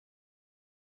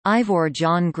Ivor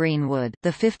John Greenwood, the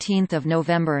 15th of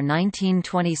November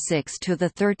 1926 to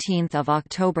the 13th of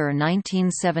October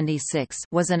 1976,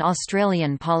 was an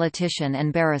Australian politician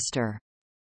and barrister.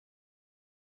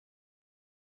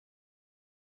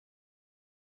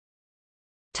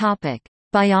 Topic: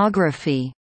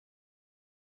 Biography.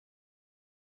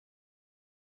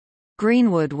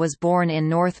 Greenwood was born in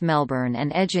North Melbourne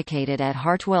and educated at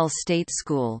Hartwell State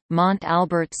School, Mont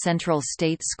Albert Central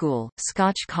State School,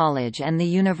 Scotch College and the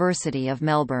University of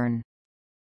Melbourne.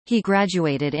 He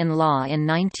graduated in law in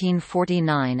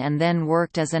 1949 and then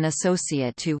worked as an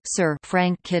associate to Sir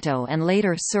Frank Kitto and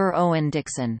later Sir Owen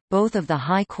Dixon, both of the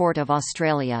High Court of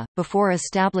Australia, before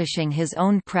establishing his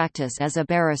own practice as a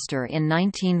barrister in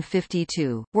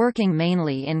 1952, working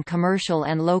mainly in commercial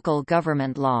and local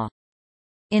government law.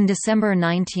 In December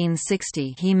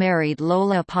 1960 he married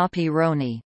Lola Poppy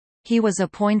Roney. He was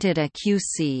appointed a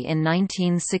QC in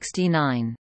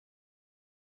 1969.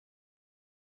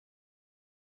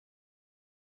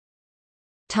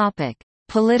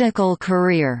 Political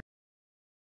career.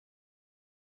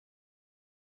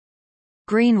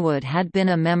 Greenwood had been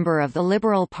a member of the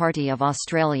Liberal Party of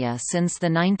Australia since the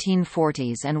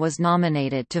 1940s and was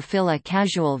nominated to fill a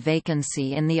casual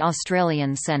vacancy in the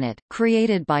Australian Senate,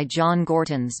 created by John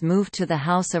Gorton's move to the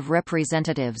House of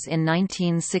Representatives in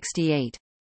 1968.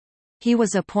 He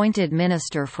was appointed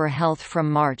Minister for Health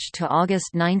from March to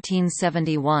August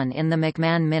 1971 in the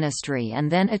McMahon ministry and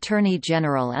then Attorney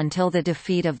General until the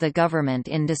defeat of the government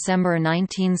in December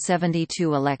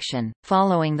 1972 election.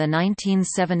 Following the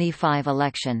 1975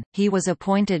 election, he was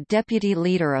appointed Deputy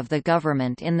Leader of the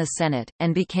government in the Senate,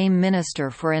 and became Minister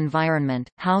for Environment,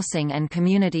 Housing and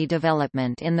Community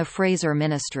Development in the Fraser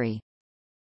ministry.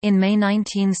 In May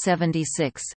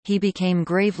 1976, he became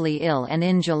gravely ill and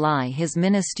in July his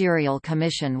ministerial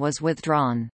commission was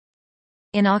withdrawn.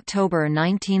 In October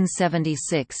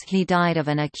 1976 he died of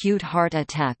an acute heart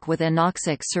attack with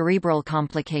anoxic cerebral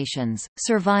complications,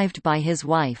 survived by his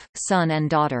wife, son and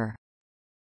daughter.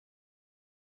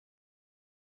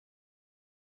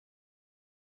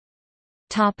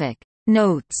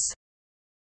 Notes.